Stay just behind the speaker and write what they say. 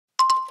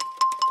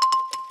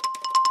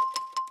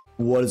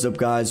What is up,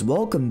 guys?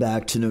 Welcome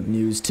back to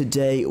NookNews.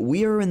 Today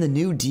we are in the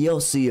new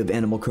DLC of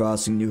Animal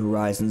Crossing New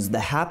Horizons, the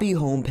Happy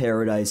Home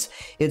Paradise.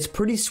 It's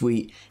pretty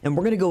sweet, and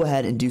we're gonna go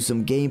ahead and do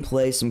some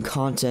gameplay, some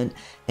content,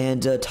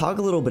 and talk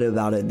a little bit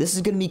about it. This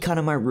is gonna be kind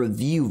of my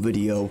review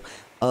video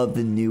of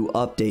the new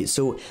update,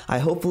 so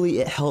hopefully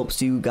it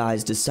helps you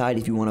guys decide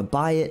if you want to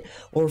buy it,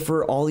 or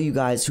for all you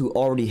guys who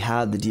already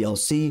have the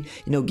DLC,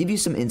 give you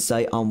some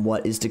insight on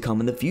what is to come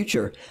in the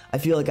future. I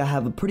feel like I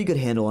have a pretty good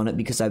handle on it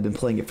because I've been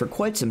playing it for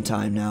quite some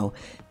time now.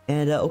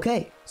 And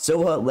okay, so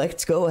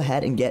let's go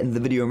ahead and get into the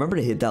video. Remember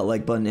to hit that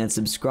like button and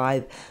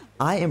subscribe.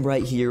 I am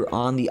right here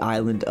on the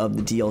island of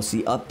the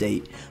DLC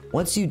update.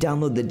 Once you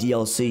download the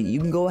DLC, you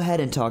can go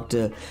ahead and talk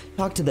to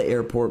the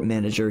airport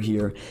manager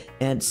here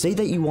and say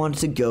that you want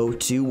to go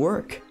to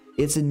work.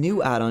 It's a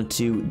new add-on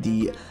to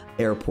the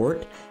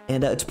airport,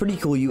 and it's pretty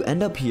cool. You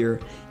end up here,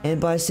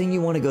 and by saying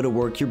you want to go to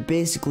work, you're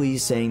basically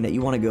saying that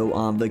you want to go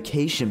on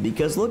vacation,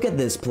 because look at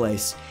this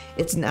place.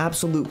 It's an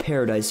absolute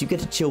paradise. You get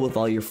to chill with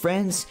all your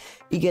friends,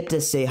 you get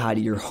to say hi to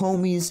your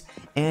homies,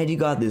 and you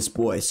got this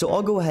boy. So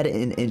I'll go ahead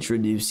and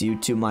introduce you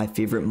to my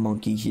favorite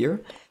monkey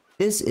here.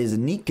 This is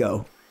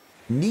Nico.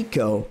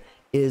 Nico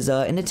is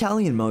an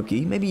Italian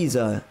monkey. Maybe he's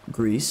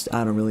greased,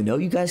 I don't really know.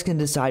 You guys can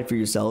decide for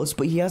yourselves,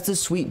 but he has this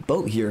sweet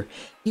boat here.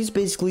 He's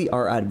basically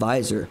our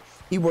advisor.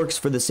 He works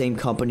for the same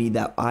company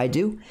that I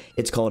do.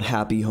 It's called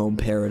Happy Home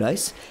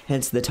Paradise,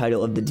 hence the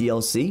title of the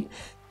DLC.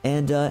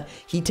 And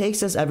he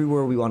takes us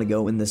everywhere we want to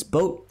go in this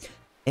boat,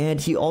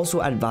 and he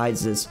also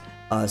advises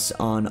us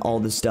on all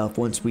the stuff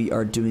once we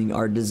are doing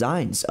our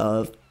designs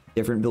of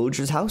different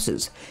villagers'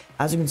 houses.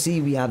 As you can see,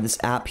 we have this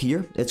app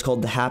here. It's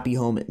called the Happy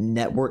Home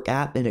Network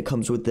app, and it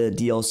comes with the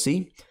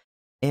DLC.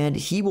 And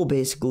he will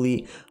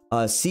basically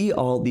see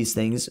all these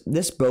things.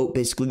 This boat,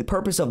 basically, the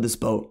purpose of this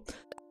boat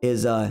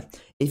is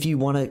if you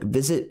want to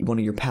visit one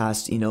of your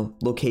past,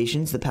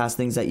 locations, the past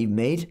things that you've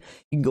made,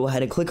 you can go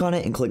ahead and click on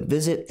it and click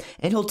visit,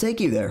 and he'll take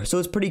you there. So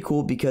it's pretty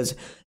cool because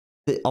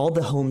all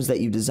the homes that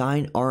you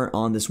design aren't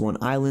on this one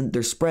island.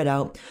 They're spread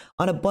out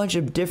on a bunch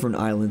of different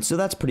islands, so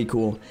that's pretty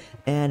cool.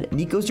 And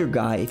Nico's your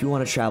guy if you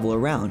want to travel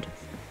around.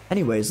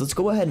 Anyways, let's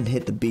go ahead and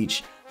hit the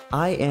beach.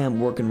 I am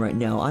working right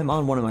now. I'm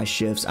on one of my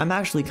shifts. I'm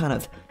actually kind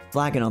of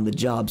slacking on the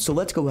job, so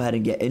let's go ahead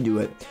and get into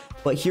it.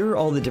 But here are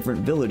all the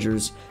different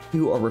villagers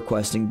who are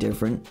requesting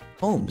different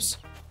homes.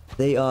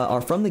 They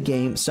are from the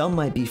game. Some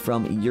might be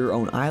from your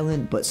own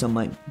island, but some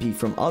might be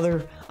from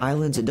other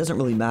islands. It doesn't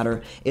really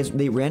matter.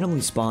 They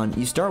randomly spawn.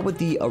 You start with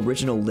the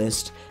original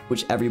list,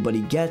 which everybody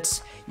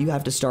gets. You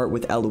have to start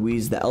with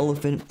Eloise the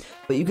elephant,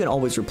 but you can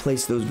always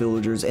replace those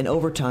villagers, and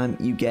over time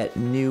you get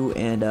new,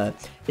 and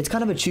it's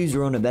kind of a choose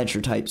your own adventure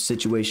type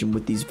situation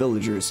with these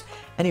villagers.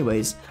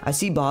 Anyways, I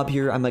see Bob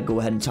here. I might go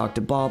ahead and talk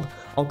to Bob.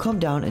 I'll come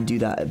down and do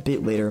that a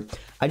bit later.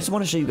 I just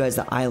want to show you guys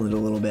the island a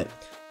little bit.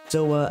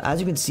 So as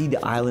you can see,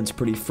 the island's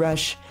pretty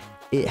fresh.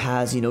 It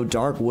has,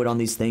 dark wood on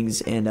these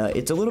things, and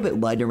it's a little bit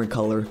lighter in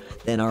color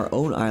than our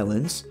own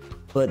islands,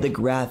 but the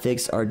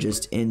graphics are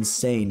just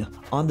insane.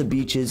 On the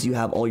beaches, you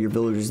have all your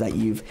villagers that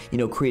you've,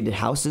 created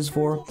houses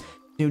for,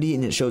 and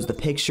it shows the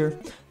picture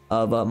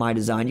of my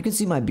design. You can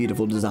see my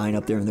beautiful design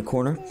up there in the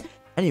corner.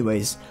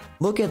 Anyways,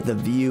 look at the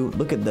view,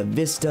 look at the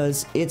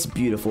vistas. It's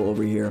beautiful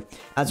over here.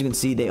 As you can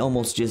see, they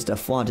almost just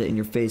flaunt it in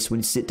your face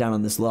when you sit down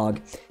on this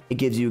log. It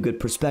gives you a good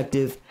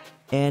perspective.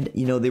 And,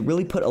 they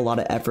really put a lot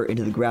of effort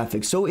into the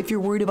graphics. So if you're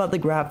worried about the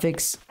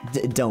graphics,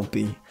 don't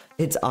be.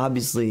 It's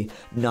obviously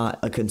not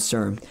a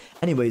concern.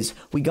 Anyways,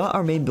 we got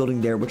our main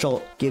building there, which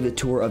I'll give a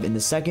tour of in a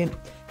second.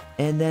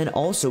 And then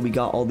also we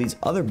got all these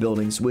other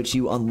buildings, which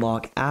you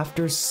unlock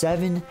after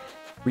 7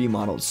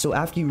 remodels. So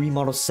after you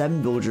remodel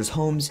 7 villagers'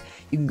 homes,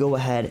 you can go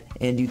ahead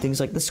and do things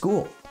like the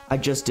school. I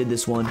just did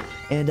this one,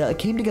 and it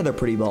came together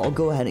pretty well. I'll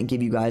go ahead and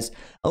give you guys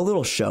a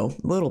little show,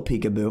 a little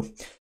peekaboo.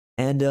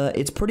 And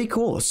it's pretty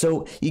cool.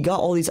 So you got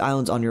all these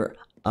islands on your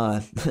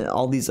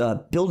all these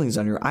buildings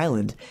on your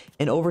island,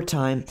 and over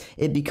time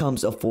it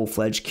becomes a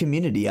full-fledged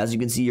community. As you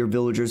can see, your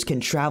villagers can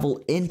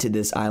travel into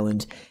this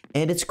island,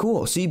 and it's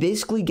cool. So you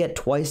basically get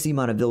twice the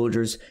amount of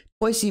villagers,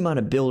 twice the amount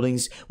of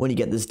buildings when you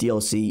get this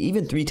DLC,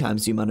 even 3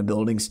 times the amount of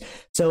buildings.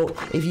 So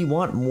if you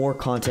want more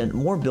content,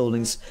 more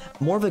buildings,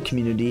 more of a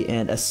community,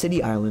 and a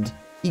city island,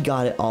 you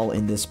got it all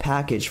in this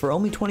package for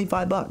only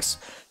 25 bucks.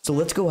 So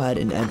let's go ahead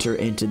and enter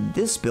into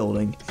this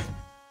building.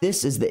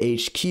 This is the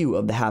HQ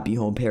of the Happy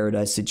Home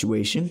Paradise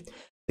situation,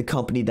 the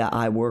company that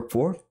I work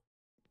for.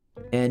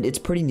 And it's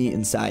pretty neat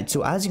inside.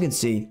 So as you can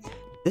see,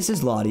 this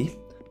is Lottie.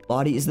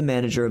 Lottie is the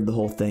manager of the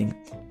whole thing.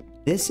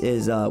 This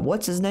is,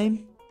 what's his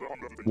name?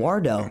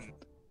 Wardell.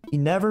 He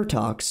never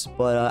talks,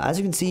 but as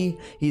you can see,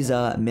 he's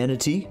a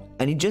manatee,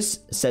 and he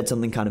just said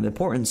something kind of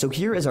important. So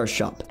here is our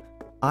shop.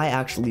 I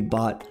actually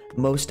bought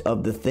most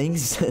of the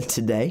things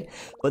today,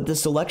 but the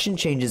selection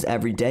changes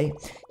every day,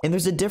 and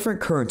there's a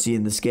different currency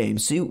in this game.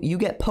 So you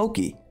get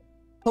Pokey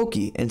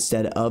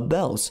instead of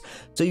bells.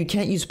 So you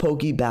can't use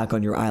Pokey back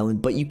on your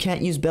island, but you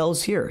can't use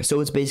bells here.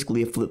 So it's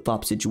basically a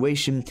flip-flop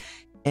situation.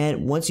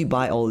 And once you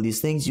buy all of these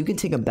things, you can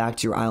take them back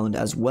to your island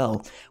as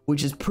well,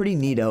 which is pretty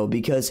neato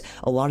because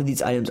a lot of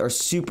these items are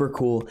super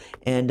cool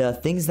and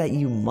things that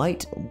you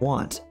might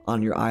want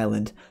on your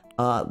island.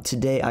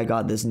 Today I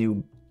got this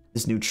new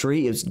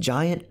tree. It was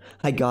giant.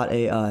 I got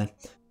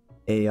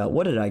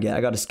what did I get?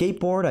 I got a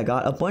skateboard. I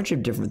got a bunch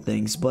of different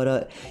things,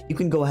 but you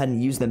can go ahead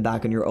and use them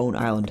back on your own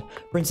island.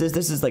 For instance,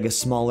 this is like a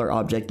smaller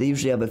object. They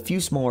usually have a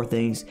few smaller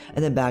things,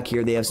 and then back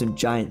here they have some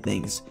giant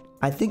things.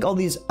 I think all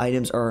these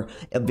items are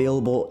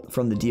available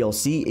from the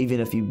DLC,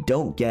 even if you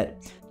don't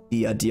get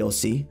the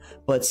DLC,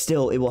 but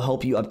still it will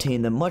help you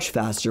obtain them much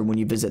faster when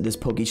you visit this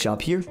Poke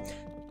Shop here.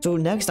 So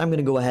next I'm going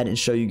to go ahead and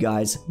show you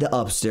guys the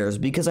upstairs,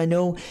 because I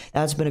know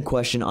that's been a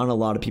question on a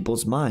lot of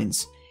people's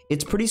minds.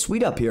 It's pretty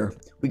sweet up here.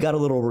 We got a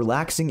little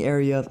relaxing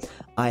area.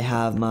 I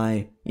have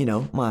my,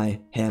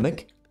 my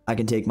hammock. I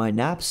can take my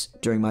naps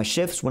during my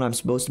shifts when I'm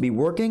supposed to be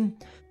working,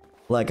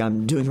 like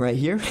I'm doing right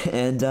here.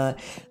 And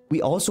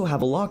we also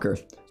have a locker.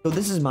 So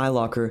this is my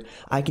locker.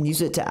 I can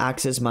use it to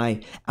access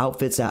my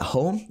outfits at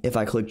home if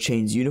I click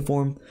change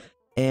uniform,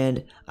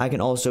 and I can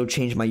also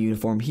change my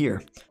uniform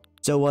here.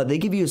 So they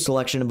give you a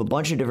selection of a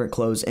bunch of different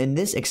clothes, and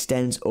this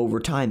extends over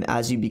time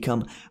as you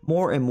become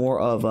more and more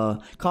of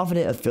a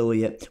confident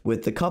affiliate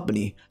with the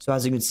company. So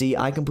as you can see,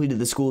 I completed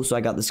the school, so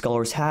I got the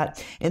scholar's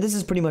hat, and this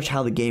is pretty much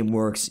how the game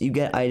works. You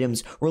get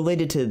items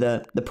related to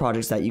the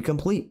projects that you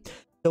complete.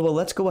 So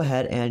let's go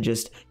ahead and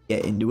just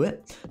get into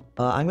it.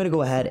 I'm going to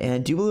go ahead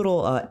and do a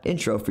little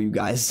intro for you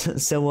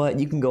guys so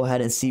you can go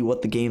ahead and see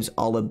what the game's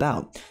all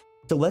about.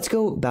 So let's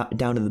go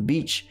down to the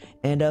beach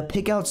and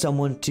pick out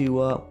someone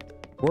to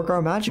work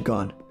our magic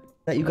on,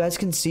 that you guys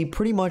can see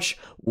pretty much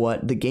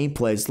what the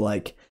gameplay is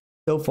like.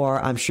 So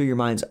far, I'm sure your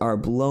minds are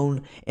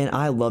blown, and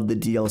I love the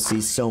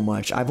DLC so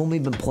much. I've only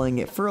been playing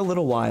it for a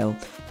little while,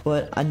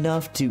 but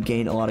enough to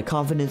gain a lot of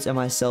confidence in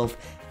myself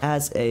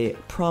as a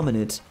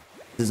prominent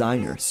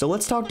designer. So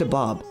let's talk to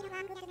Bob.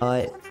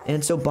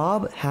 And so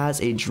Bob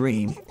has a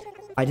dream.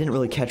 I didn't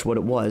really catch what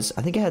it was.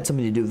 I think it had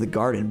something to do with the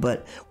garden,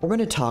 but we're going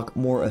to talk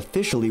more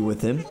officially with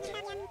him.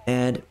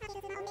 And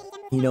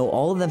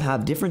all of them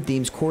have different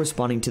themes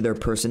corresponding to their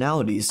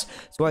personalities.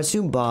 So I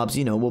assume Bob's,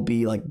 will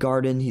be like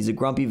garden. He's a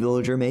grumpy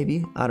villager,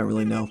 maybe. I don't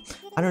really know.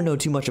 I don't know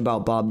too much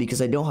about Bob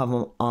because I don't have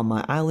him on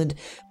my island,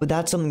 but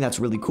that's something that's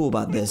really cool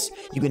about this.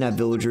 You can have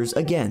villagers,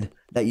 again,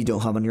 that you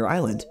don't have on your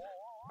island.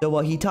 So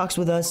while he talks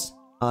with us,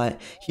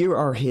 here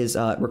are his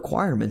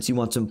requirements. You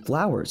want some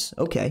flowers.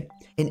 Okay.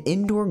 An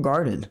indoor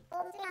garden.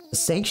 A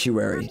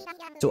sanctuary.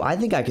 So I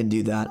think I can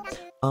do that.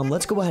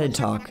 Let's go ahead and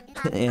talk.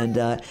 And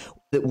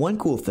the one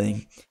cool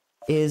thing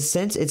is,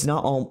 since it's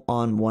not all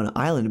on one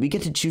island, we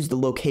get to choose the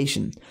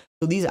location.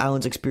 So these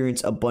islands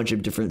experience a bunch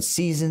of different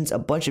seasons, a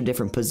bunch of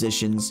different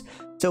positions.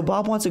 So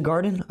Bob wants a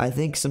garden. I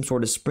think some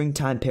sort of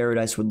springtime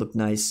paradise would look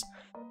nice.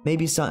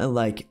 Maybe something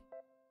like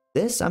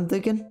this, I'm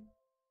thinking.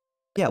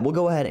 Yeah, we'll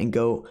go ahead and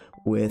go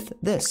with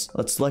this.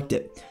 Let's select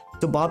it.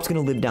 So Bob's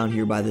gonna live down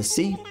here by the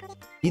sea.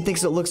 He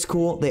thinks it looks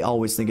cool. They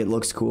always think it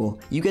looks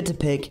cool. You get to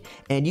pick,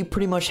 and you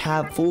pretty much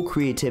have full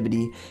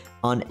creativity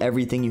on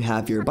everything you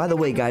have here. By the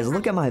way, guys,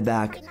 look at my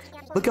back.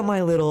 Look at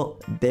my little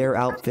bear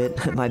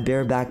outfit, my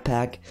bear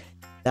backpack.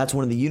 That's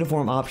one of the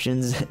uniform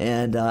options,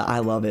 and I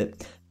love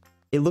it.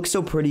 It looks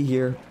so pretty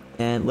here.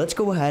 And let's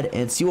go ahead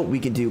and see what we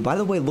can do. By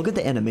the way, look at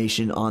the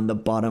animation on the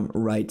bottom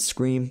right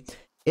screen.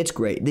 It's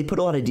great. They put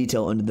a lot of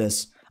detail into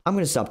this. I'm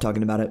going to stop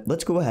talking about it.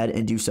 Let's go ahead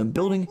and do some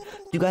building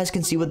so you guys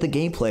can see what the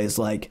gameplay is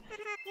like.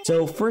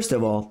 So first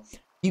of all,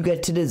 you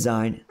get to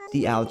design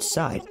the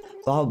outside.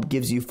 Bob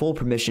gives you full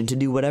permission to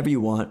do whatever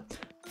you want.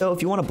 So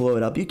if you want to blow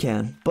it up, you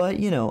can. But,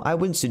 I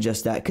wouldn't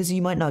suggest that because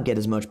you might not get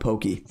as much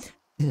pokey.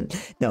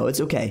 No, it's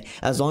okay.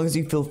 As long as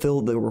you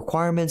fulfill the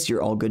requirements,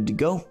 you're all good to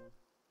go.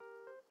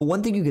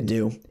 One thing you could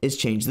do is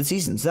change the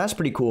seasons. That's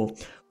pretty cool.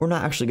 We're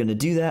not actually going to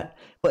do that,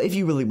 but if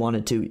you really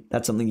wanted to,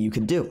 that's something you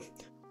could do.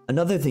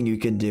 Another thing you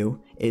can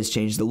do is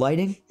change the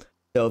lighting.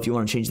 So if you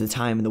want to change the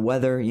time and the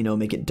weather,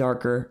 make it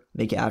darker,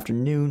 make it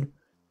afternoon,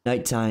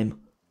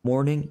 nighttime,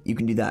 morning, you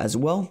can do that as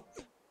well.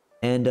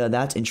 And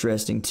that's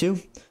interesting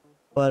too.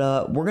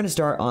 But we're going to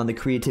start on the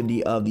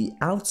creativity of the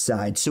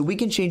outside. So we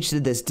can change to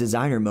this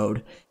designer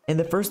mode. And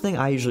the first thing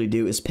I usually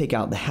do is pick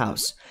out the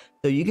house.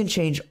 So you can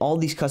change all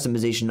these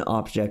customization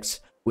objects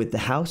with the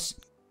house.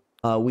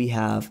 We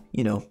have,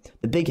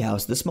 the big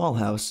house, the small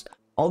house,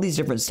 all these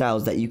different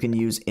styles that you can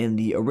use in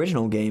the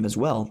original game as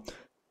well.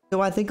 So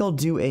I think I'll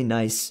do a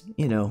nice,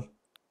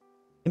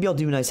 maybe I'll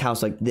do a nice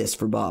house like this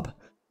for Bob.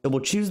 So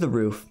we'll choose the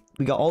roof.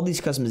 We got all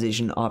these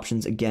customization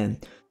options again.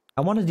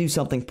 I want to do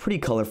something pretty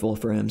colorful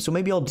for him. So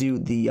maybe I'll do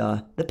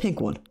the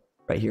pink one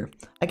right here.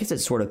 I guess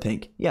it's sort of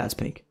pink. Yeah, it's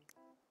pink.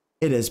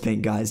 It is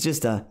pink, guys.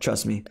 Just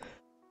trust me.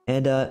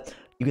 And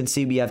you can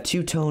see we have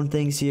two-tone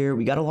things here.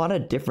 We got a lot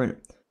of different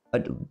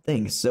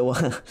things. So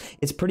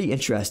it's pretty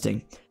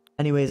interesting.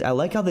 Anyways, I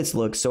like how this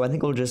looks. So I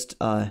think we'll just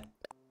go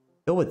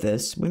with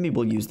this. Maybe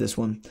we'll use this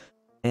one.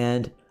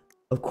 And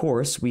of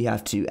course, we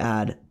have to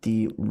add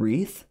the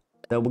wreath.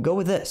 So we'll go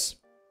with this.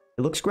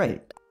 It looks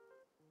great.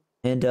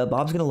 And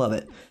Bob's going to love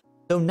it.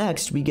 So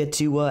next, we get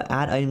to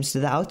add items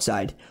to the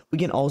outside. We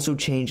can also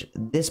change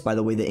this, by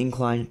the way, the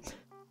incline,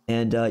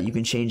 and you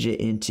can change it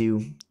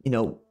into, you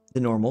know, the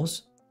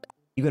normals.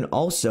 You can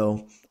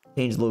also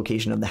change the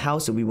location of the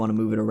house if we want to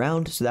move it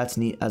around, so that's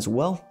neat as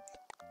well.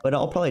 But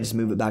I'll probably just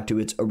move it back to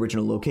its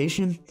original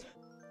location.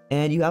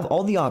 And you have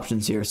all the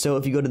options here. So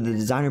if you go to the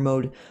designer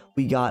mode,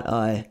 we got,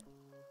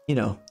 you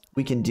know,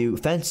 we can do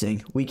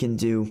fencing. We can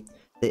do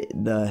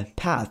the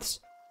paths.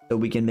 So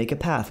we can make a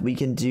path. We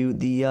can do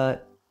the,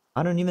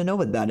 I don't even know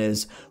what that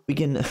is. We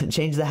can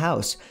change the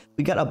house.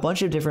 We got a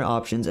bunch of different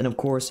options. And of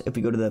course, if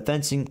we go to the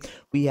fencing,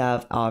 we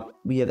have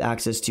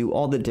access to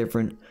all the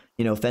different,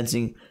 you know,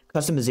 fencing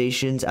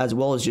customizations, as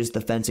well as just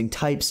the fencing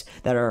types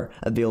that are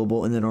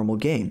available in the normal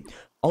game.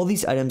 All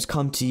these items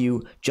come to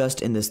you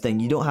just in this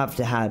thing. You don't have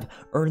to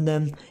earn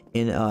them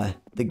in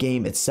the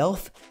game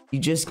itself. You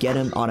just get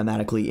them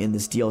automatically in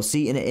this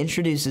DLC, and it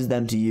introduces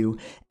them to you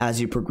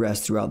as you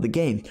progress throughout the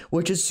game,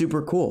 which is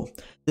super cool.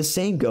 The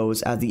same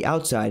goes as the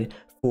outside.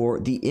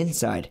 For the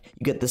inside,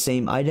 you get the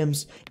same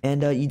items,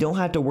 and you don't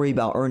have to worry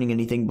about earning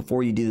anything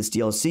before you do this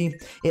DLC.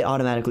 It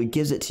automatically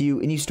gives it to you,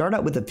 and you start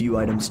out with a few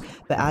items,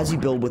 but as you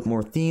build with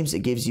more themes, it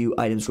gives you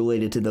items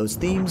related to those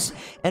themes,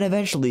 and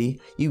eventually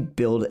you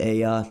build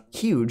a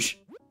huge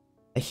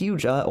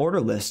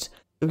order list.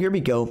 So here we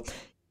go.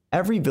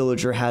 Every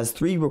villager has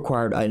 3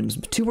 required items,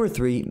 2 or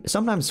 3,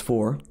 sometimes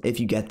 4 if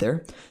you get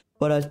there,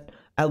 but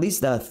at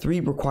least 3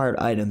 required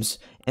items.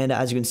 And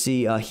as you can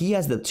see, he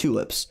has the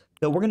tulips.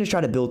 So we're going to try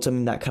to build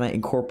something that kind of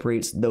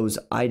incorporates those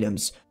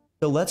items.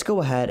 So let's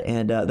go ahead,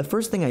 and the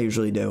first thing I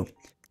usually do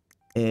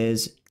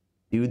is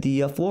do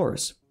the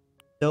floors.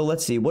 So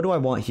let's see, what do I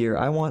want here?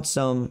 I want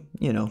some,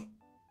 you know,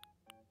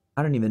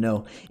 I don't even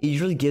know. It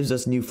usually gives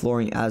us new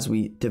flooring as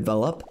we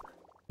develop.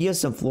 He has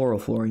some floral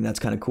flooring, that's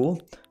kind of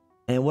cool.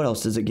 And what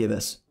else does it give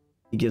us?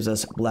 It gives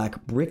us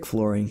black brick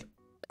flooring,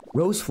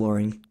 rose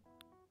flooring,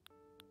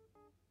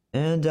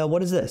 and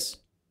what is this?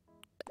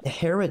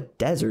 Sahara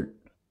Desert.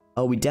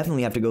 Oh, we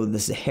definitely have to go to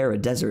the Sahara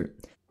Desert.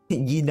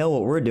 You know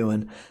what we're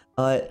doing.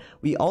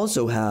 We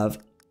also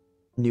have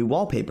new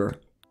wallpaper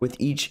with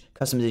each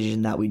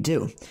customization that we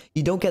do.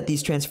 You don't get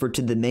these transferred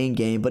to the main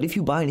game, but if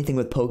you buy anything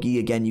with Pokey,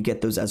 again, you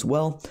get those as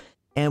well.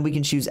 And we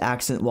can choose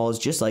accent walls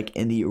just like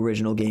in the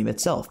original game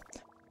itself.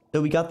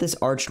 So we got this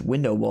arched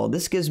window wall.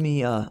 This gives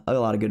me a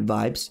lot of good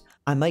vibes.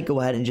 I might go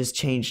ahead and just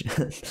change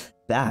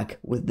back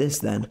with this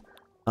then.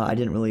 I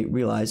didn't really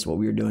realize what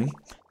we were doing.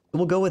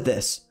 We'll go with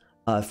this.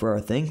 For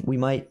our thing, we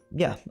might,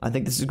 yeah, I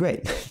think this is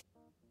great.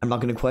 I'm not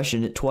going to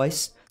question it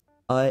twice.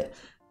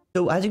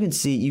 So as you can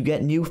see, you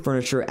get new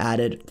furniture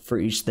added for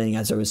each thing,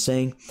 as I was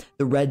saying.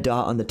 The red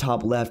dot on the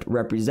top left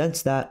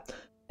represents that.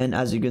 And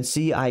as you can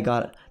see, I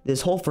got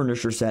this whole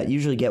furniture set. You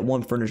usually get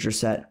one furniture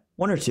set,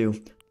 1 or 2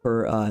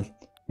 per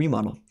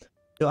remodel.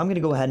 So I'm going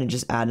to go ahead and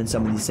just add in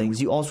some of these things.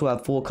 You also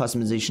have full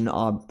customization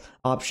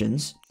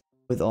options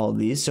with all of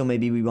these. So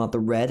maybe we want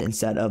the red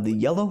instead of the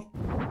yellow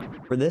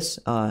for this.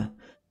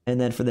 And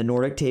then for the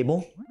Nordic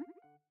table,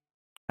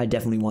 I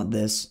definitely want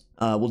this.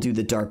 We'll do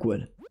the dark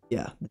wood.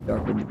 Yeah, the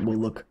dark wood will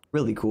look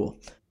really cool.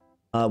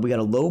 We got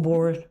a low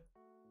board.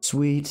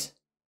 Sweet.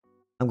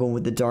 I'm going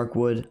with the dark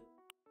wood.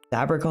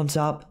 Fabric on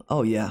top.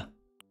 Oh, yeah.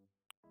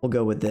 We'll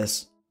go with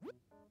this.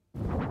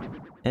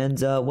 And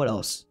what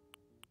else?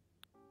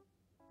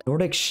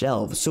 Nordic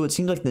shelves. So it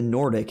seems like the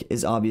Nordic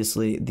is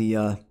obviously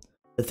the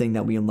thing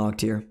that we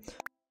unlocked here.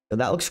 So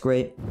that looks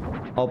great.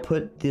 I'll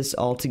put this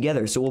all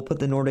together. So we'll put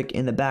the Nordic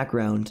in the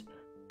background,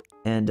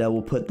 and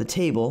we'll put the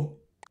table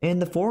in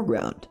the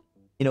foreground.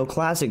 You know,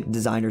 classic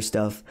designer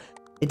stuff.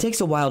 It takes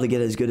a while to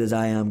get as good as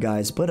I am,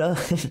 guys, but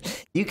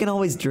you can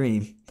always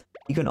dream.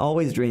 You can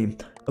always dream.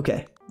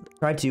 Okay,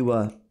 try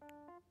to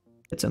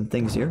get some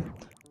things here.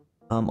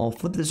 I'll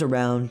flip this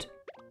around.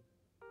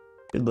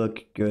 Should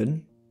look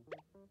good.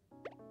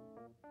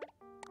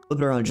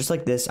 Flip it around just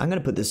like this. I'm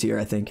gonna put this here,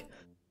 I think,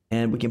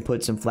 and we can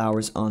put some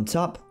flowers on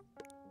top.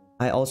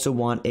 I also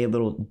want a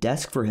little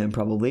desk for him,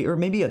 probably, or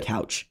maybe a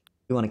couch.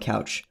 We want a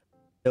couch.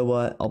 So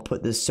I'll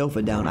put this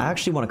sofa down. I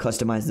actually want to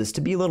customize this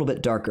to be a little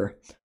bit darker.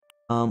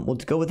 We'll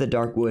go with the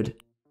dark wood,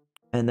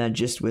 and then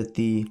just with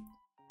the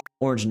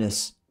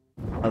orangeness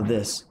of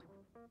this,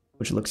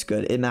 which looks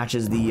good. It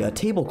matches the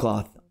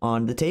tablecloth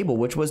on the table,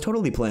 which was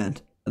totally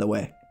planned, by the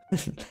way.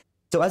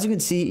 So as you can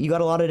see, you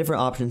got a lot of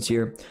different options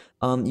here.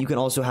 You can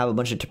also have a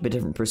bunch of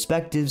different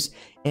perspectives,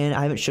 and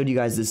I haven't showed you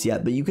guys this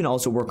yet, but you can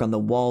also work on the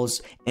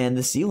walls and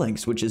the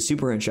ceilings, which is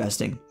super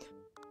interesting.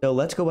 So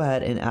let's go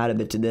ahead and add a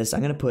bit to this. I'm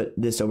going to put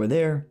this over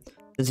there.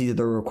 These are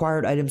the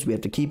required items. We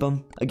have to keep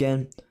them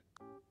again.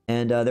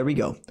 And there we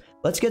go.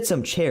 Let's get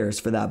some chairs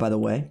for that, by the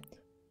way.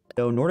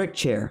 So Nordic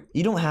chair.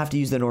 You don't have to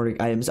use the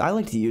Nordic items. I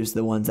like to use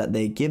the ones that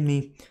they give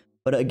me.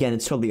 But again,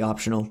 it's totally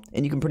optional,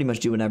 and you can pretty much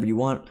do whatever you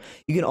want.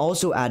 You can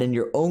also add in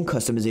your own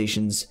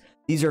customizations.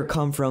 These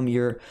come from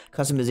your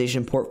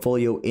customization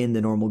portfolio in the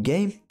normal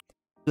game.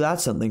 So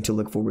that's something to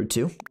look forward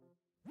to.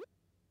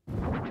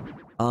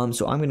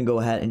 So I'm going to go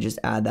ahead and just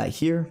add that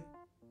here.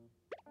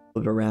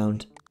 Flip it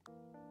around.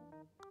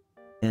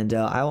 And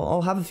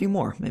I'll have a few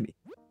more, maybe.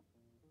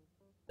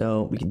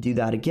 So we can do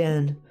that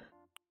again.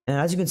 And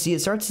as you can see,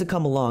 it starts to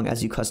come along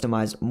as you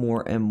customize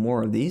more and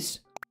more of these.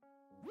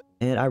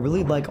 And I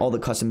really like all the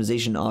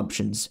customization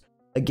options.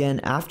 Again,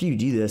 after you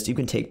do this, you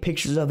can take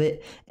pictures of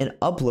it and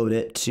upload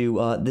it to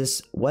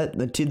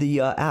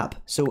the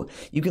app. So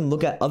you can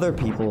look at other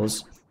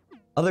people's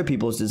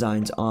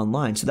designs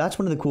online. So that's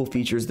one of the cool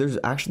features. There's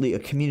actually a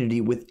community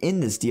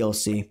within this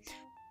DLC,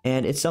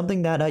 and it's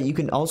something that you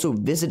can also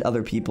visit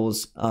other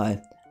people's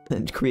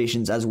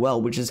creations as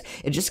well,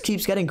 it just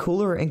keeps getting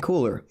cooler and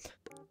cooler.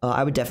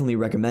 I would definitely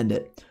recommend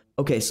it.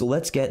 Okay, so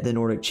let's get the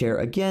Nordic chair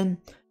again,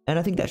 and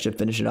I think that should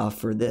finish it off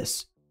for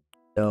this.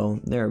 So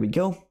there we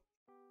go.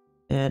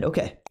 And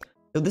okay,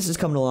 so this is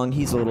coming along.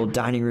 He's a little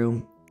dining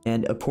room,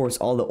 and of course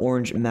all the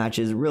orange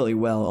matches really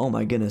well. Oh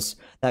my goodness,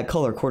 that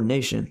color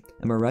coordination,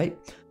 am I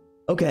right?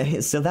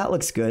 Okay, so that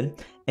looks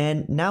good.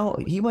 And now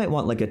he might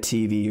want like a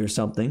TV or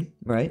something,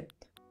 right?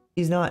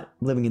 He's not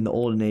living in the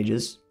olden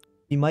ages.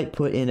 He might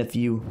put in a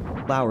few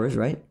flowers,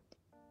 right?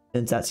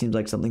 Since that seems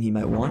like something he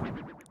might want.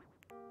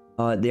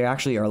 They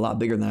actually are a lot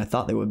bigger than I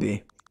thought they would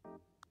be.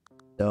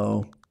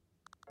 So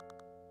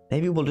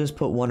maybe we'll just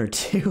put one or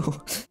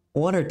two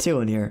one or two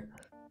in here.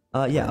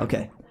 Yeah,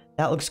 okay,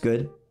 that looks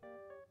good.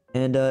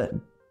 And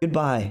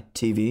goodbye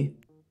TV.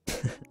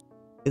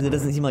 Because it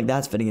doesn't seem like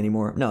that's fitting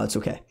anymore. No, it's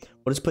okay.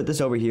 We'll just put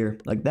this over here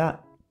like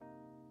that.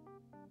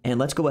 And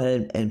let's go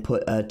ahead and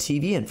put a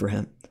TV in for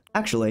him.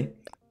 Actually,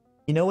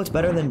 you know what's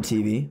better than a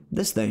TV?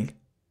 This thing.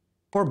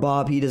 Poor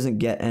Bob, he doesn't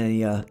get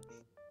any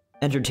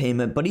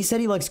entertainment, but he said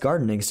he likes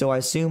gardening, so I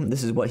assume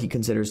this is what he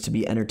considers to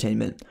be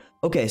entertainment.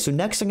 Okay, so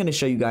next I'm going to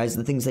show you guys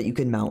the things that you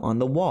can mount on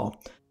the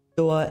wall.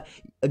 So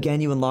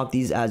again, you unlock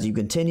these as you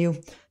continue.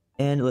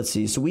 And let's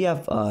see, so we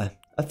have a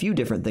few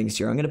different things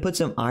here. I'm going to put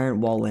some iron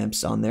wall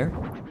lamps on there.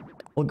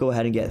 We'll go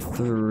ahead and get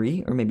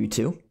 3 or maybe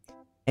 2.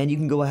 And you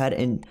can go ahead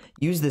and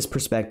use this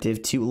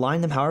perspective to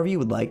line them however you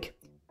would like.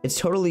 It's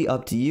totally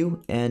up to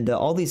you, and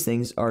all these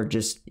things are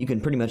just, you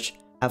can pretty much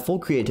have full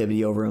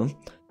creativity over them.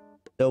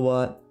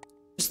 So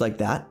just like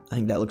that. I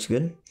think that looks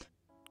good.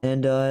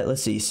 And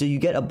let's see, so you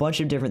get a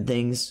bunch of different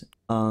things.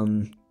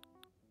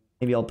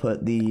 Maybe I'll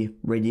put the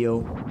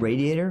retro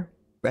radiator.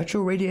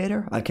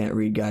 I can't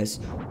read, guys.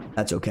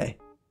 That's okay.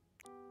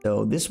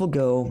 So this will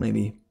go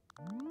maybe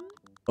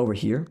over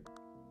here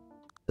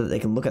so that they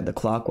can look at the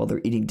clock while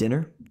they're eating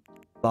dinner.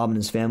 Bob and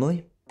his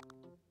family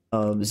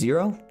of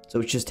 0,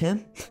 so it's just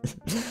him.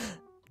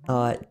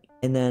 And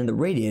then the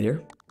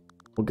radiator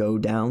will go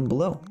down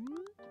below.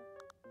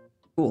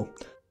 Cool.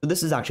 So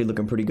this is actually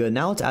looking pretty good.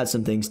 Now let's add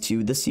some things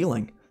to the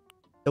ceiling.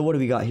 So what do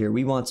we got here?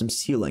 We want some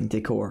ceiling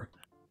decor.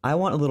 I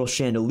want a little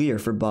chandelier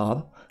for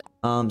Bob.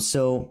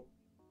 So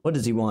what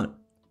does he want?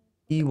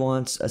 He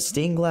wants a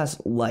stained glass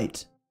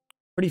light.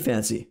 Pretty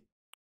fancy.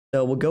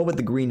 So we'll go with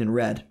the green and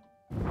red.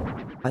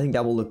 I think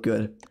that will look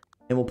good.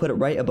 And we'll put it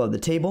right above the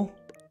table.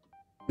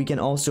 We can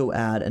also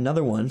add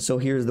another one. So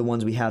here's the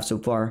ones we have so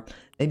far.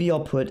 Maybe I'll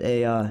put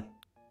a,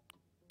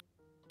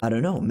 I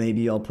don't know,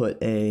 maybe I'll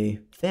put a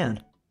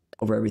fan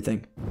over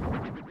everything.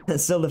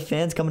 So the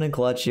fan's coming in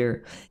clutch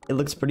here. It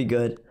looks pretty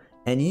good.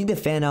 And you need to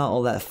fan out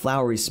all that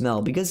flowery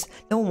smell because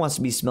no one wants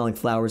to be smelling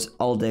flowers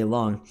all day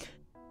long.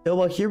 So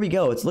well, here we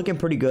go. It's looking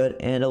pretty good.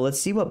 And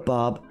let's see what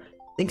Bob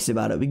thinks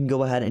about it. We can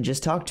go ahead and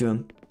just talk to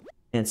him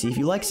and see if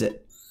he likes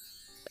it.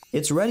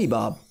 It's ready,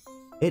 Bob.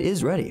 It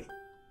is ready.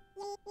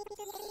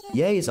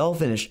 Yay, it's all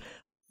finished.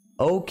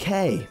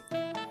 Okay.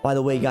 By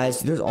the way, guys,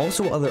 there's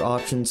also other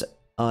options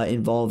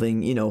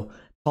involving, you know,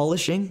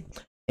 polishing.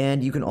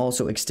 And you can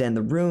also extend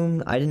the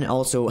room. I didn't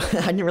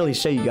really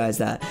show you guys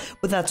that,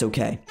 but that's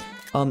okay.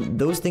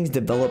 Those things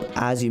develop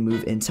as you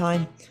move in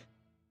time.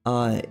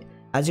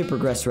 As you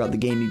progress throughout the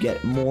game, you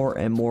get more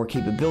and more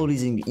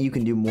capabilities and you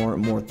can do more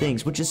and more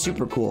things, which is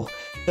super cool.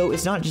 So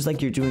it's not just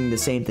like you're doing the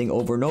same thing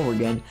over and over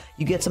again.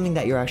 You get something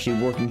that you're actually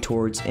working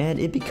towards, and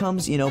it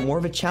becomes, you know, more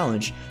of a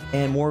challenge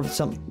and more of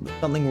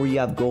something where you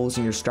have goals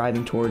and you're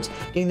striving towards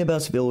getting the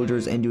best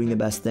villagers and doing the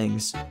best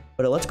things.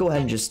 But let's go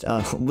ahead and just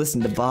listen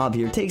to Bob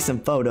here, take some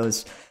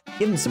photos,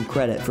 give him some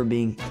credit for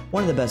being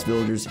one of the best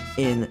villagers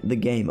in the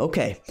game.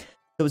 Okay,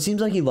 so it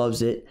seems like he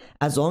loves it.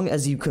 As long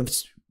as you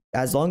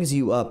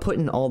put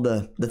in all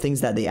the things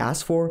that they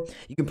ask for,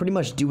 you can pretty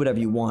much do whatever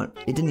you want.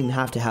 It didn't even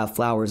have to have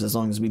flowers as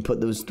long as we put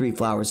those 3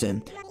 flowers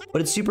in.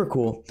 But it's super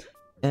cool.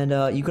 And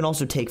you can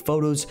also take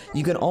photos.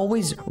 You can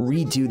always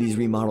redo these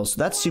remodels,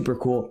 so that's super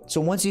cool. So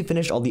once you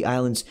finish all the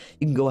islands,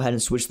 you can go ahead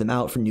and switch them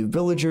out for new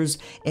villagers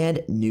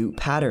and new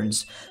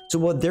patterns. So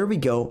well, there we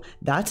go.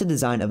 That's a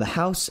design of a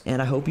house,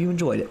 and I hope you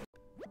enjoyed it.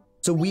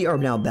 So we are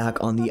now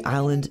back on the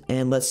island,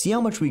 and let's see how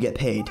much we get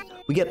paid.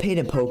 We get paid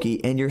in Poke,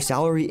 and your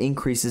salary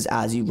increases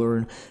as you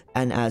learn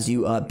and as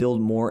you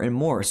build more and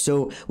more.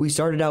 So we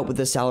started out with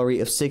a salary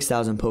of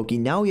 6,000 Poke.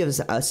 Now we have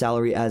a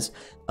salary as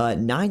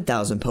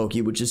 9,000 Poke,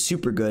 which is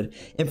super good.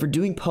 And for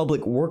doing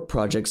public work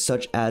projects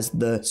such as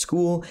the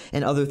school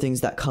and other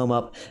things that come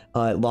up,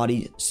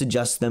 Lottie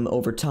suggests them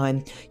over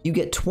time, you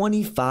get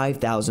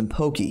 25,000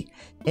 Poke.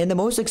 And the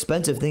most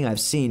expensive thing I've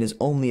seen is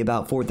only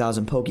about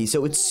 4,000 Poke,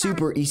 so it's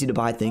super easy to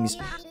buy things.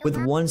 With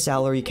one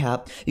salary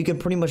cap, you can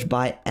pretty much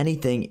buy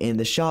anything in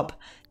the shop,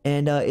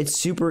 and it's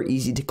super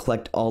easy to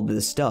collect all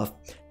this stuff.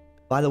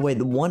 By the way,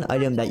 the one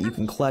item that you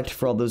can collect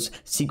for all those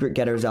secret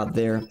getters out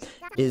there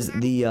is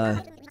the,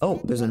 oh,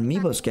 there's an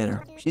amiibo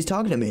scanner. She's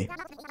talking to me.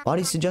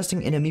 Lottie's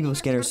suggesting an amiibo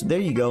scanner, so there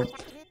you go.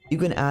 You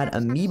can add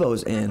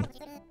amiibos in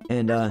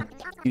and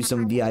do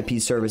some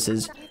VIP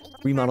services,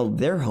 remodel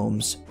their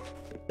homes.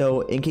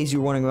 So in case you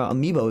were wondering about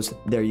amiibos,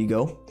 there you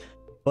go.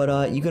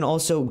 But you can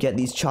also get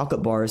these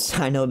chocolate bars.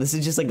 I know this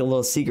is just like a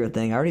little secret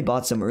thing. I already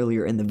bought some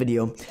earlier in the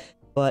video.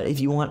 But if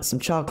you want some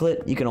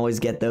chocolate, you can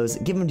always get those.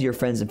 Give them to your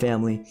friends and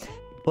family.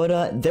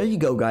 But there you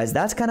go, guys.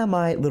 That's kind of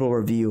my little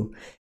review.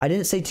 I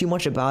didn't say too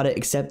much about it,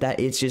 except that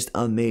it's just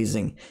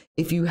amazing.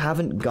 If you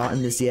haven't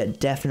gotten this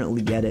yet,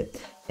 definitely get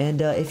it.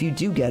 And if you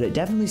do get it,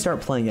 definitely start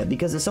playing it,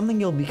 because it's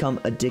something you'll become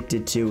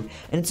addicted to,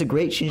 and it's a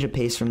great change of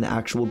pace from the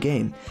actual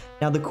game.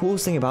 Now, the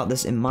coolest thing about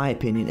this, in my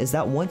opinion, is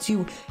that once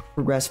you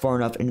progress far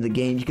enough into the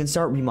game, you can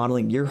start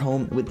remodeling your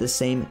home with the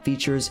same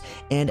features,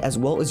 and as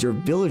well as your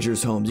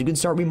villagers' homes. You can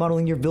start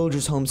remodeling your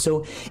villagers' homes,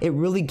 so it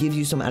really gives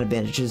you some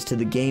advantages to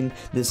the game,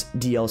 this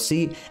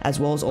DLC, as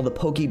well as all the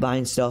Poke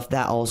buying stuff.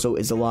 That also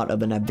is a lot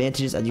of an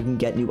advantage, as you can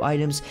get new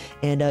items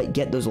and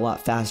get those a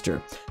lot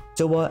faster.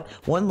 So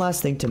one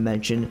last thing to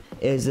mention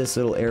is this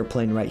little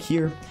airplane right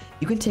here.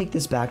 You can take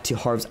this back to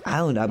Harv's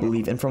Island, I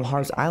believe, and from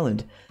Harv's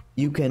Island,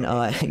 you can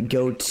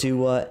go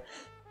to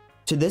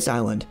this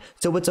island.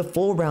 So it's a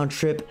full round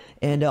trip,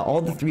 and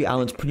all the 3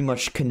 islands pretty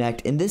much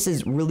connect, and this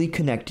is really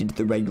connected to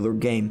the regular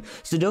game.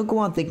 So don't go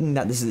on thinking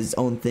that this is its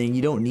own thing.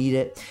 You don't need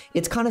it.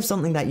 It's kind of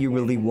something that you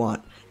really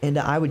want, and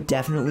I would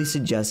definitely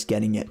suggest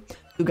getting it.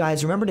 So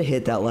guys, remember to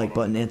hit that like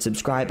button and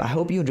subscribe. I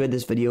hope you enjoyed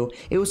this video.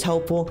 It was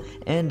helpful,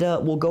 and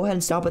we'll go ahead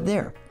and stop it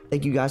there.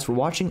 Thank you guys for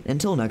watching.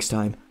 Until next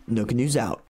time, NookNews out.